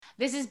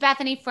This is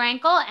Bethany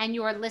Frankel, and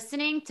you are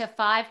listening to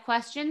 5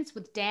 Questions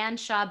with Dan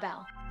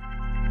Schawbel.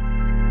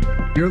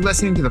 You're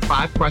listening to the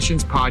 5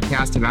 Questions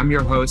podcast, and I'm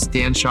your host,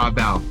 Dan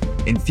Schawbel.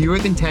 In fewer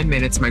than 10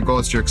 minutes, my goal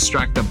is to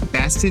extract the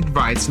best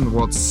advice from the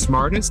world's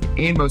smartest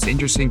and most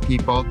interesting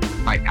people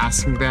by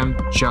asking them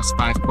just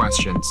 5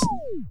 questions.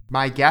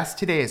 My guest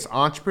today is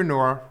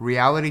entrepreneur,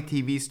 reality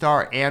TV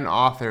star, and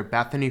author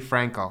Bethany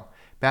Frankel.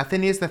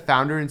 Bethany is the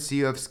founder and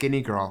CEO of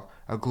Skinny Girl,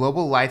 a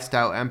global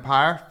lifestyle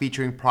empire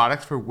featuring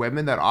products for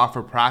women that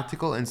offer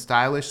practical and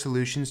stylish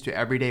solutions to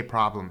everyday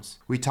problems.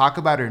 We talk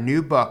about her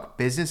new book,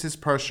 Business is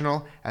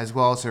Personal, as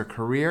well as her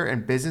career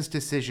and business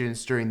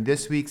decisions during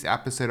this week's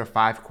episode of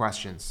 5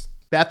 Questions.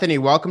 Bethany,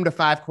 welcome to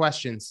 5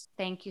 Questions.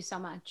 Thank you so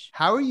much.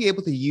 How are you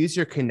able to use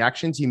your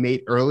connections you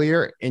made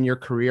earlier in your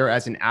career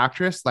as an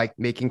actress, like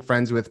making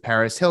friends with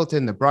Paris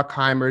Hilton, the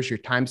Bruckheimers, your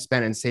time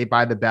spent in Saved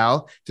by the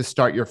Bell, to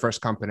start your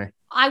first company?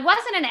 I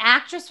wasn't an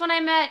actress when I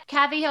met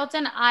Kathy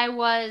Hilton. I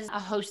was a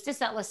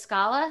hostess at La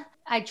Scala.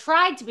 I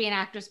tried to be an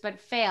actress, but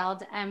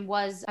failed, and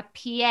was a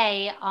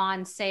PA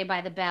on Saved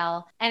by the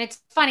Bell. And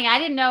it's funny, I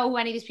didn't know who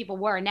any of these people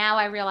were. Now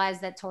I realize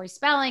that Tori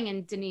Spelling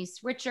and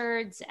Denise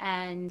Richards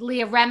and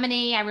Leah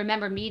Remini, I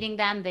remember meeting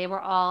them. They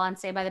were all on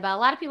Saved by the Bell. A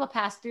lot of people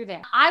passed through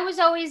there. I was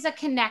always a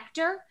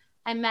connector.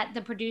 I met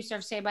the producer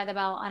of Saved by the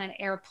Bell on an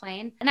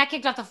airplane, and that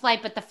kicked off the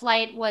flight, but the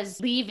flight was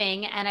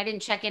leaving and I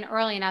didn't check in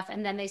early enough.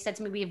 And then they said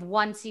to me, we have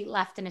 1 seat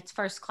left and it's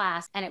first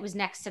class. And it was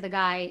next to the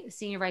guy,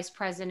 senior vice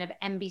president of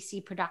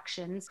NBC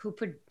Productions, who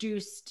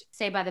produced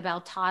Saved by the Bell,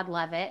 Todd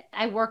Levitt.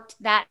 I worked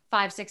that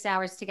 5-6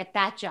 hours to get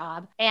that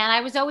job. And I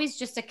was always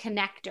just a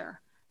connector.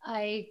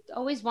 I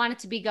always wanted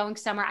to be going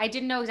somewhere. I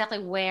didn't know exactly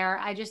where.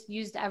 I just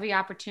used every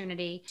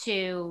opportunity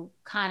to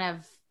kind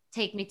of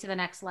take me to the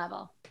next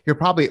level. You're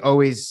probably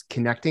always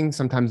connecting,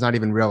 sometimes not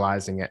even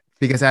realizing it.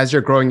 Because as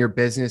you're growing your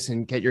business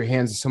and get your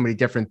hands on so many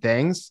different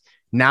things,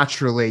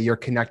 naturally you're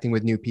connecting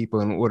with new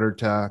people in order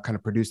to kind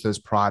of produce those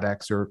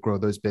products or grow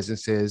those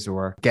businesses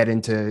or get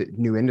into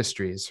new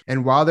industries.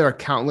 And while there are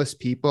countless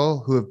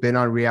people who have been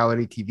on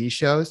reality TV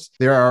shows,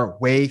 there are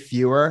way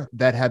fewer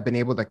that have been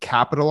able to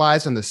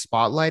capitalize on the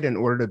spotlight in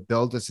order to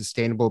build a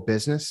sustainable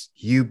business,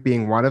 you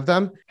being one of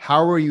them.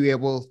 How were you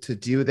able to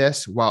do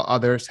this while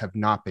others have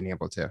not been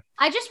able to?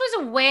 I just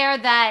was aware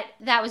that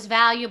that was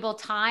valuable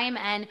time,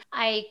 and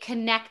I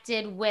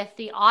connected with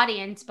the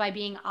audience by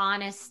being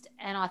honest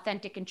and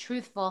authentic and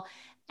truthful.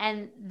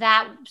 And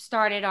that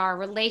started our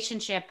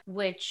relationship,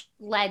 which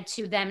led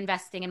to them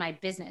investing in my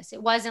business.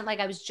 It wasn't like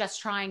I was just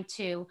trying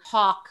to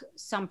hawk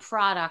some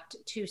product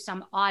to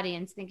some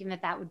audience, thinking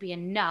that that would be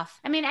enough.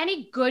 I mean,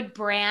 any good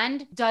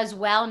brand does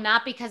well,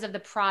 not because of the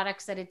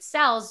products that it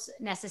sells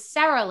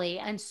necessarily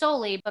and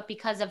solely, but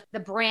because of the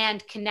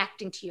brand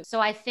connecting to you. So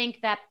I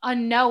think that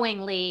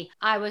unknowingly,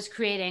 I was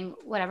creating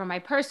whatever my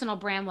personal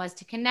brand was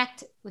to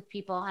connect with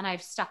people, and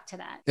I've stuck to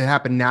that. It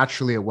happened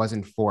naturally. It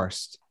wasn't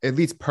forced. It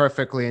leads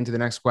perfectly into the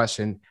next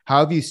question. How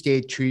have you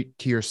stayed true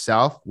to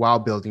yourself while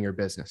building your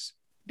business?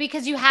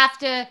 Because you have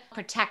to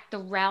protect the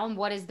realm.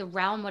 What is the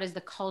realm? What is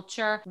the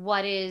culture?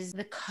 What is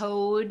the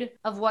code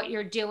of what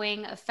you're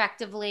doing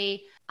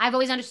effectively? I've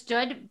always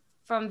understood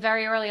from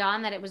very early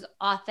on that it was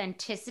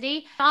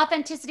authenticity.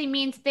 Authenticity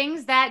means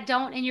things that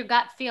don't in your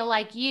gut feel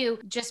like you.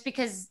 Just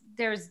because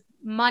there's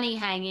money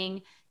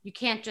hanging, you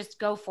can't just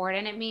go for it.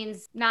 And it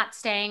means not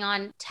staying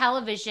on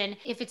television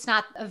if it's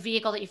not a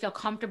vehicle that you feel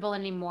comfortable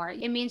anymore.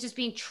 It means just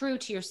being true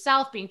to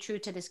yourself, being true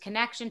to this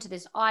connection, to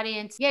this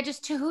audience. Yeah,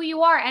 just to who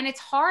you are. And it's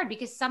hard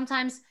because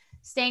sometimes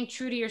staying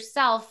true to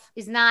yourself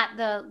is not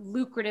the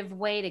lucrative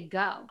way to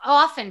go.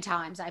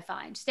 Oftentimes, I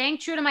find staying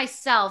true to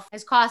myself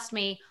has cost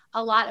me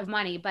a lot of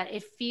money, but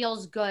it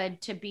feels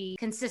good to be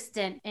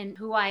consistent in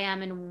who I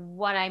am and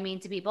what I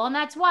mean to people. And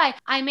that's why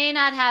I may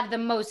not have the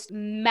most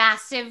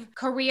massive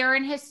career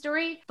in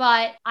history,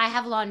 but I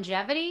have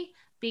longevity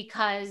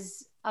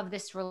because of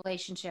this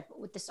relationship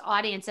with this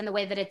audience and the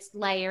way that it's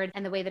layered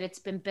and the way that it's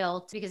been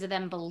built because of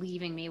them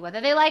believing me. Whether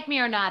they like me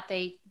or not,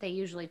 they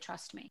usually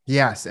trust me.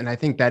 Yes. And I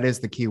think that is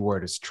the key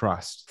word, is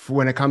trust.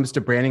 When it comes to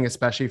branding,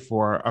 especially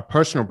for a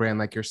personal brand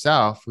like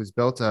yourself, who's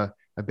built a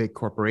big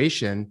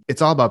corporation,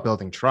 it's all about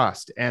building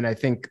trust. And I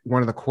think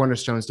one of the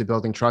cornerstones to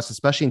building trust,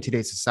 especially in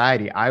today's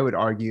society, I would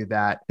argue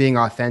that being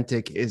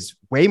authentic is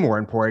way more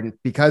important,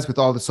 because with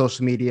all the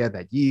social media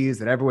that you use,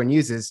 that everyone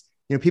uses,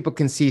 people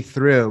can see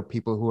through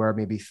people who are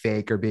maybe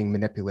fake or being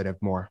manipulative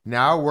more.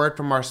 Now, a word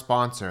from our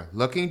sponsor.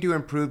 Looking to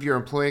improve your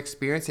employee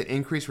experience and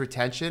increase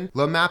retention?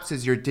 LoMaps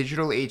is your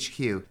digital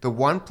HQ, the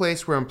one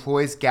place where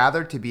employees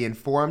gather to be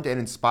informed and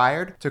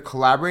inspired, to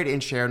collaborate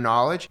and share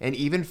knowledge, and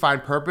even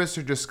find purpose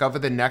or discover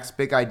the next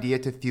big idea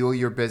to fuel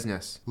your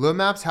business.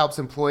 LoMaps helps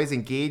employees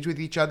engage with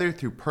each other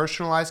through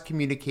personalized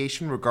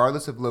communication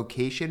regardless of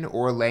location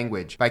or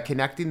language, by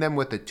connecting them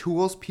with the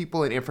tools,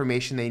 people, and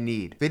information they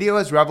need. Video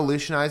has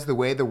revolutionized the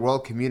way the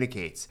world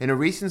communicates. In a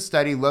recent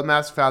study,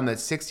 LoMaps found that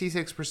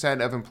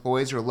 66% of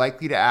employees are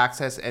likely to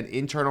access an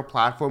internal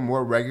platform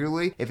more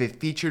regularly if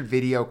it featured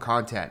video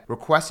content.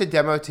 Request a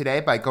demo today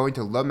by going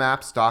to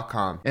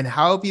lomaps.com. And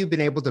how have you been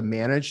able to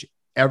manage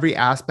every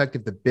aspect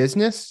of the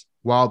business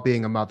while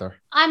being a mother?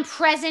 I'm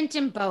present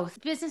in both.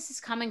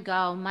 Businesses come and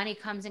go, money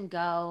comes and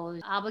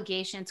goes,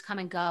 obligations come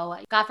and go.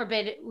 God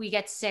forbid we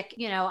get sick.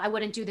 I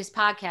wouldn't do this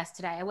podcast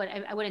today.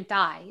 I wouldn't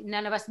die.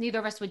 Neither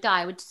of us would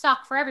die. It would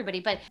suck for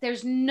everybody, but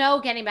there's no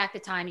getting back the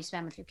time you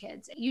spend with your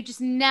kids. You just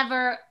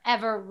never,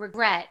 ever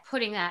regret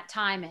putting that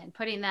time in,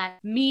 putting that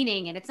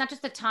meaning in. It's not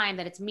just the time,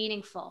 that it's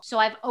meaningful. So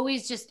I've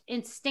always just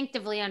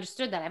instinctively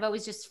understood that. I've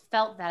always just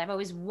felt that. I've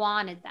always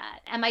wanted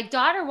that. And my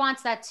daughter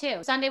wants that too.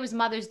 Sunday was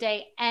Mother's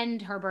Day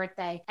and her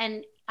birthday.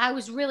 And I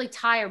was really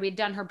tired. We had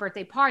done her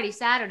birthday party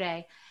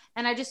Saturday,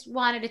 and I just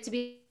wanted it to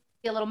be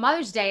a little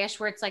Mother's Day-ish,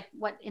 where it's like,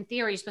 what in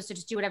theory you're supposed to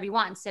just do whatever you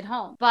want and sit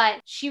home.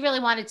 But she really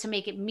wanted to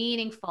make it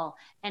meaningful.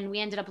 And we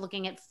ended up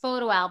looking at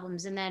photo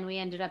albums, and then we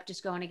ended up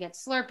just going to get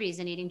Slurpees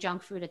and eating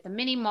junk food at the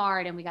mini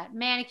mart, and we got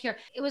manicure.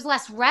 It was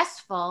less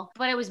restful,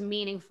 but it was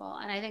meaningful.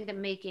 And I think that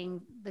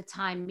making the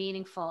time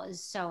meaningful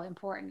is so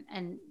important.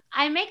 And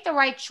I make the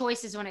right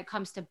choices when it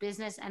comes to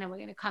business and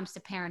when it comes to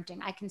parenting.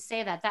 I can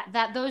say that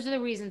those are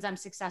the reasons I'm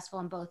successful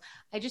in both.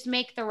 I just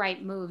make the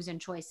right moves and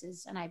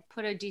choices, and I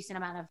put a decent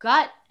amount of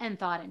gut and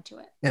thought into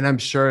it. And I'm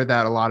sure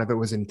that a lot of it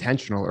was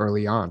intentional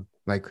early on.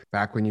 Like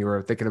back when you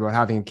were thinking about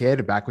having a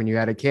kid, back when you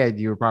had a kid,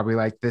 you were probably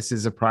like, this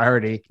is a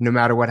priority. No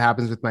matter what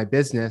happens with my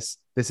business,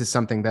 this is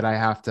something that I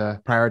have to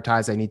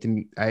prioritize.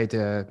 I had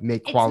to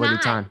make quality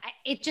time.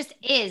 It just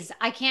is.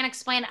 I can't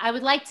explain. I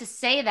would like to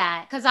say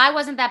that because I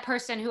wasn't that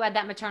person who had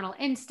that maternal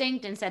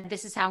instinct and said,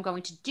 this is how I'm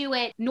going to do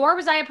it. Nor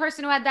was I a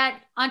person who had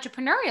that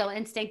entrepreneurial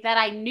instinct that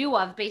I knew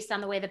of based on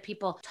the way that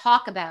people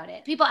talk about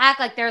it. People act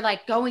like they're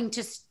like going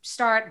to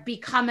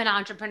become an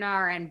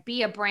entrepreneur and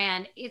be a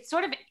brand. It's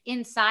sort of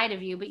inside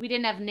of you, but we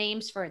didn't have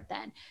names for it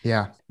then.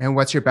 Yeah. And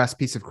what's your best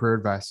piece of career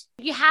advice?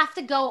 You have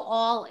to go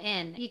all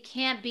in. You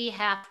can't be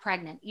half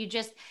pregnant. You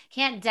just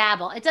can't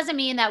dabble. It doesn't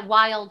mean that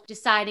while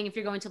deciding if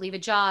you're going to leave a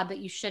job that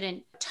you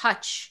shouldn't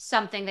touch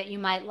something that you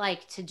might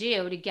like to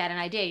do to get an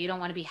idea. You don't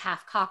want to be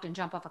half cocked and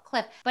jump off a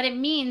cliff, but it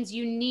means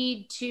you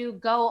need to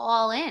go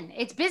all in.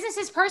 It's business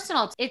is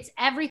personal. It's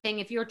everything.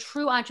 If you're a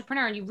true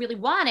entrepreneur and you really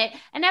want it,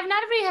 and not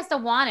everybody has to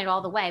want it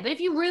all the way, but if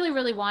you really,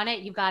 really want it,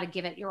 you got to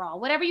give it your all.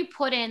 Whatever you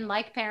put in,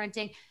 like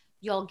parenting,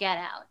 you'll get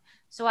out.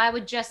 So I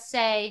would just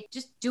say,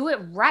 just do it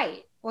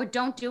right or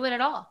don't do it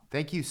at all.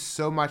 Thank you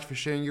so much for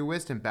sharing your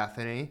wisdom,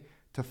 Bethany.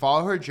 To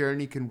follow her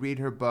journey, you can read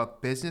her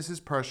book, Business is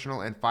Personal,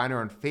 and find her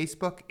on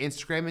Facebook,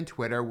 Instagram, and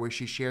Twitter, where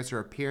she shares her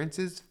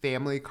appearances,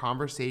 family,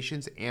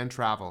 conversations, and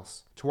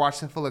travels. To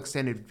watch the full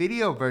extended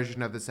video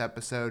version of this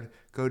episode,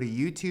 go to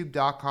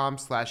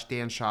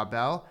youtube.com/Dan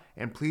Schawbel,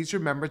 and please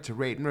remember to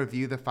rate and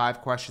review the 5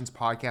 Questions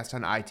podcast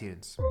on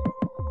iTunes.